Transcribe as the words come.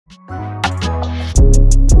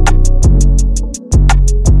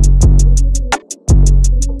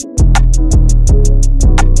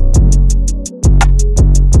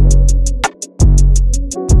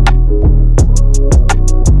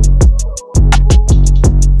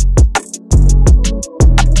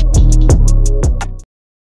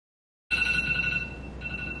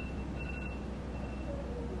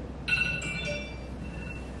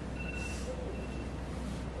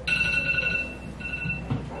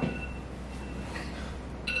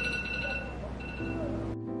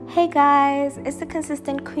Hey guys, it's the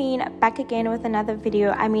consistent queen back again with another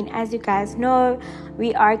video. I mean, as you guys know,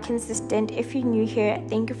 we are consistent. If you're new here,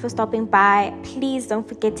 thank you for stopping by. Please don't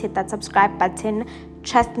forget to hit that subscribe button.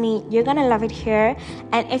 Trust me, you're gonna love it here.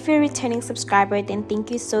 And if you're a returning subscriber, then thank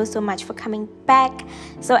you so much for coming back.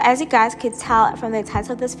 So as you guys could tell from the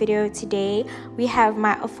title of this video today, we have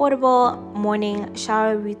my affordable morning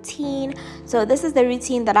shower routine. So this is the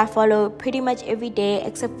routine that I follow pretty much every day,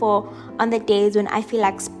 except for on the days when I feel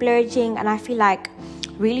like splurging and I feel like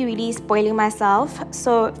really spoiling myself.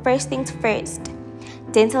 So first things first,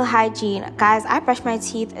 dental hygiene. Guys, I brush my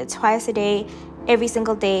teeth twice a day, every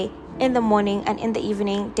single day, in the morning and in the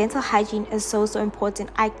evening. Dental hygiene is so important.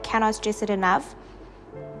 I cannot stress it enough.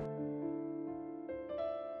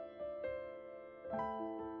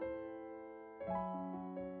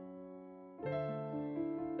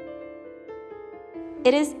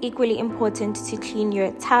 It is equally important to clean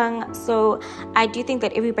your tongue, so I do think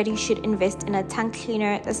that everybody should invest in a tongue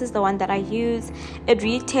cleaner. This is the one that I use. It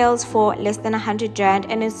retails for less than 100 rand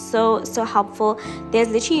and is so helpful. There's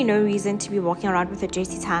literally no reason to be walking around with a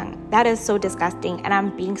dirty tongue. That is so disgusting, and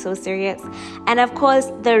I'm being so serious. And of course,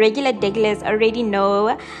 the regulars already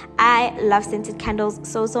know I love scented candles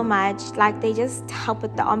so much. Like, they just help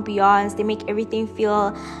with the ambiance. They make everything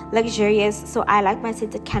feel luxurious. So I like my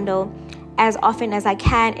scented candle as often as I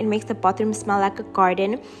can. It makes the bathroom smell like a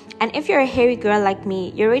garden. And if you're a hairy girl like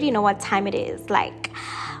me, you already know what time it is. Like,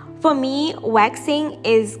 for me, waxing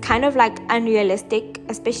is kind of like unrealistic,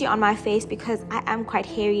 especially on my face, because I am quite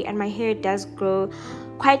hairy and my hair does grow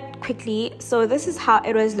quite quickly. So this is how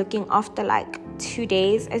it was looking after like 2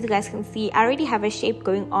 days. As you guys can see, I already have a shape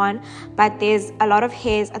going on, but there's a lot of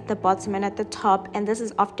hairs at the bottom and at the top, and this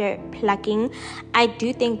is after plucking. I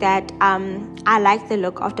do think that I like the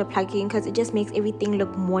look after plucking because it just makes everything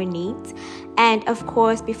look more neat. And of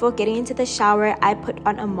course, before getting into the shower, I put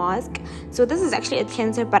on a mask. So this is actually a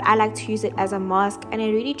cleanser, but I like to use it as a mask, and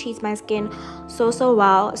it really treats my skin so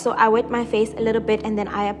well. So I wet my face a little bit and then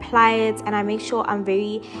I apply it, and I make sure I'm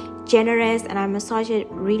very generous and I massage it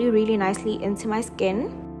really nicely into my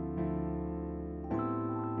skin.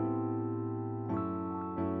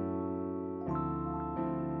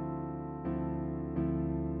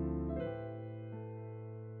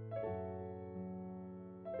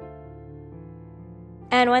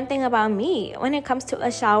 And one thing about me, when it comes to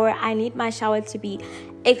a shower, I need my shower to be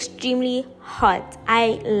extremely hot.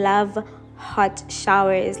 I love hot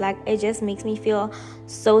showers. Like, it just makes me feel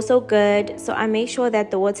so good. So I make sure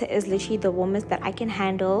that the water is literally the warmest that I can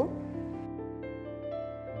handle.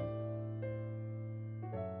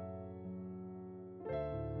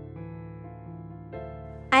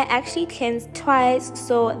 I actually cleanse twice.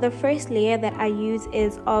 So the first layer that I use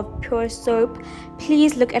is of pure soap.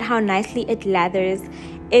 Please look at how nicely it lathers.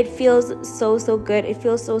 It feels so good. It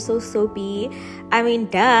feels so soapy. I mean,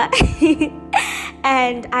 duh.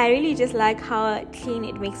 And I really just like how clean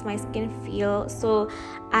it makes my skin feel. So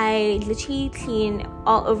I literally clean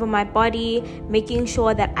all over my body, making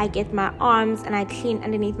sure that I get my arms, and I clean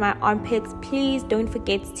underneath my armpits. Please don't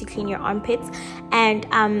forget to clean your armpits. And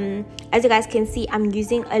as you guys can see, I'm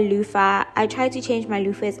using a loofah. I try to change my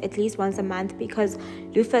loofahs at least once a month because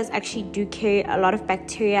loofahs actually do carry a lot of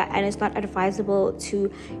bacteria, and it's not advisable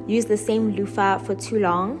to use the same loofah for too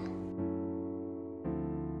long.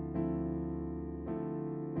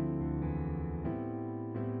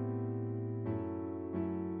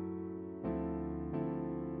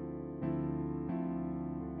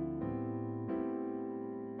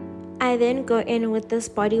 I then go in with this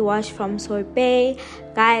body wash from Sorbet.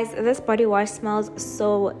 Guys, this body wash smells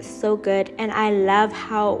so good, and I love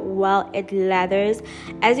how well it lathers.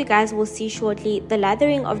 As you guys will see shortly, the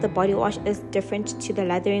lathering of the body wash is different to the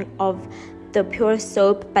lathering of the pure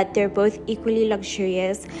soap, but they're both equally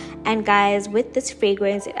luxurious. And guys, with this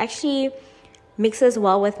fragrance, it actually mixes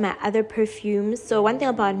well with my other perfumes. So one thing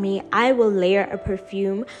about me, I will layer a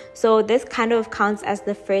perfume. So this kind of counts as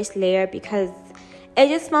the first layer because it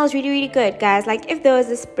just smells really good, guys. Like, if there was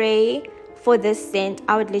a spray for this scent,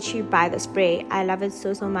 I would literally buy the spray. I love it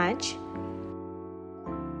so much.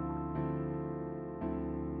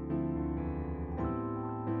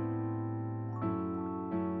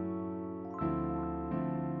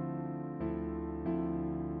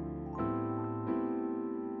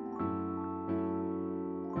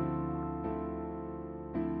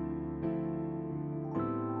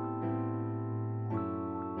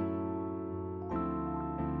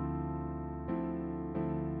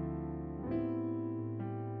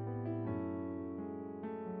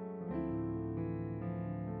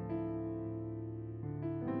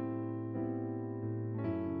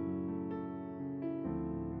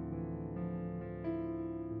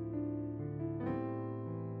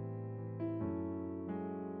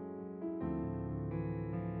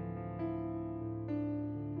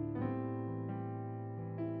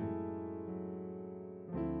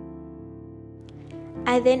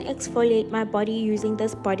 I then exfoliate my body using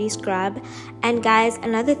this body scrub. And guys,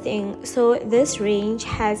 another thing, so this range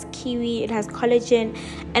has kiwi, it has collagen,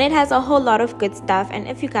 and it has a whole lot of good stuff. And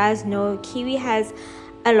if you guys know, kiwi has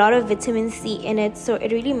a lot of vitamin C in it, so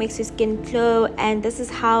it really makes your skin glow. And this is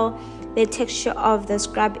how the texture of the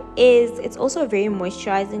scrub is. It's also very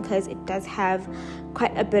moisturizing because it does have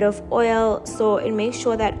quite a bit of oil, so it makes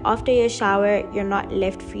sure that after your shower you're not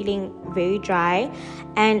left feeling very dry.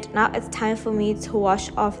 And now it's time for me to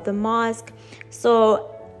wash off the mask.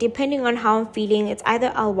 So depending on how I'm feeling, it's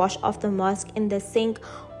either I'll wash off the mask in the sink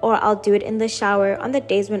or I'll do it in the shower. On the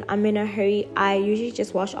days when I'm in a hurry, I usually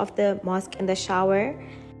just wash off the mask in the shower.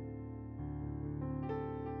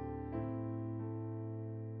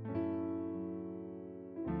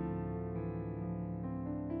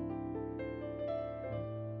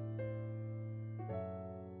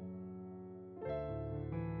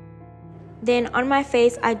 Then on my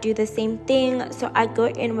face, I do the same thing. So I go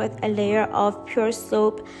in with a layer of pure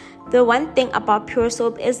soap. The one thing about pure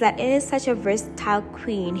soap is that it is such a versatile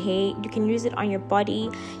queen. Hey, you can use it on your body,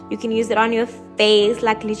 you can use it on your face,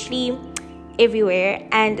 like literally everywhere.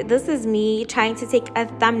 And this is me trying to take a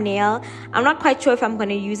thumbnail. I'm not quite sure if I'm going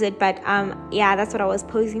to use it, but yeah, that's what I was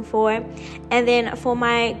posing for. And then for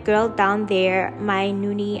my girl down there, my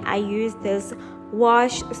noonie, I use this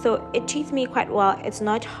wash. So it treats me quite well. It's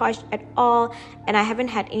not harsh at all, and I haven't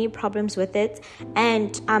had any problems with it.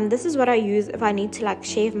 And this is what I use if I need to like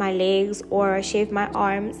shave my legs or shave my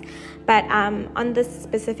arms. But on this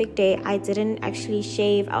specific day, I didn't actually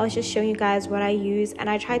shave. I was just showing you guys what I use, and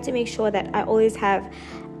I try to make sure that I always have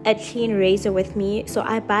a clean razor with me. So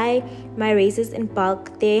I buy my razors in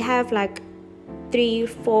bulk. They have like 3,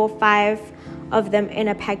 4, 5 of them in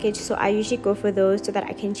a package, so I usually go for those so that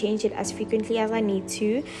I can change it as frequently as I need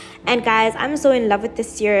to. And guys, I'm so in love with this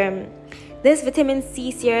serum. This vitamin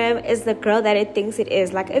C serum is the girl that it thinks it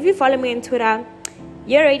is. Like, if you follow me on Twitter,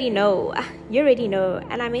 you already know.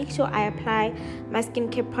 And I make sure I apply my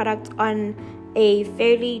skincare product on a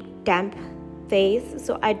fairly damp face,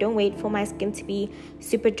 so I don't wait for my skin to be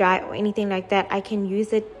super dry or anything like that. I can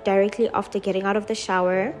use it directly after getting out of the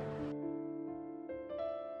shower.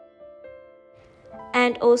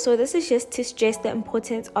 And also, this is just to stress the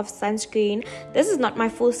importance of sunscreen. This is not my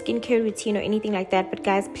full skincare routine or anything like that, but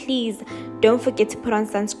guys, please don't forget to put on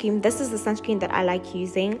sunscreen. This is the sunscreen that I like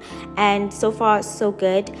using, and so far so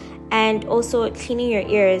good. And also, cleaning your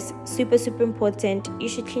ears, super important. You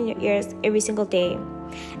should clean your ears every single day,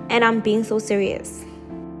 and I'm being so serious.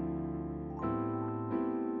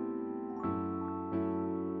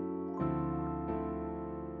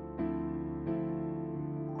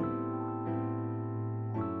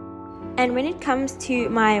 And when it comes to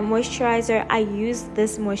my moisturizer, I use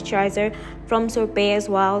this moisturizer from Sorbet as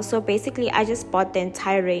well. So basically, I just bought the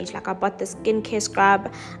entire range. Like, I bought the skincare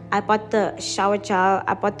scrub, I bought the shower gel,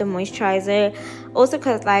 I bought the moisturizer. Also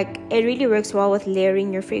because like it really works well with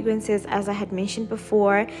layering your fragrances, as I had mentioned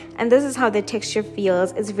before. And this is how the texture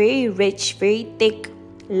feels. It's very rich, very thick.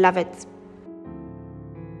 Love it.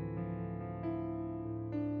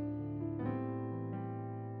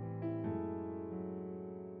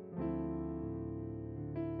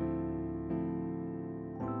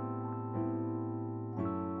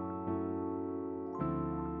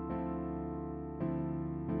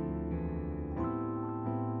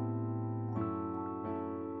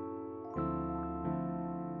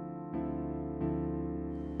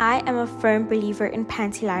 I am a firm believer in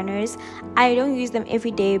panty liners. I don't use them every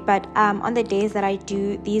day, but on the days that I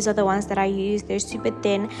do, these are the ones that I use. They're super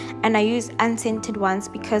thin, and I use unscented ones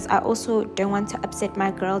because I also don't want to upset my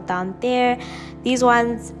girl down there. These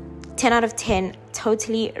ones, 10 out of 10,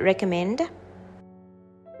 totally recommend.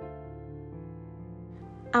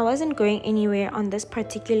 I wasn't going anywhere on this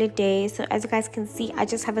particular day, so as you guys can see, I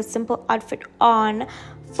just have a simple outfit on.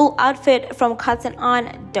 Full outfit from Cotton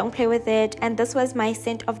On, don't play with it. And this was my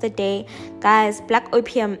scent of the day, guys. Black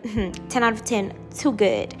Opium, 10 out of 10, too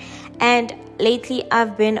good. And lately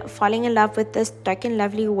I've been falling in love with this Dark and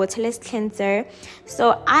Lovely waterless cleanser.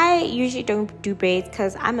 So I usually don't do braids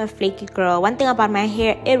because I'm a flaky girl. One thing about my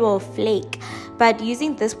hair, it will flake. But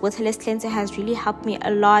using this waterless cleanser has really helped me a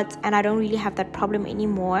lot, and I don't really have that problem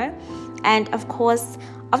anymore. And of course,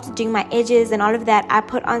 after doing my edges and all of that, I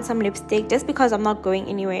put on some lipstick. Just because I'm not going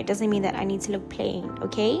anywhere, it doesn't mean that I need to look plain,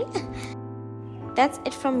 okay? That's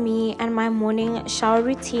it from me and my morning shower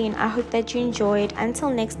routine. I hope that you enjoyed. Until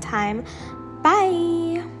next time, bye.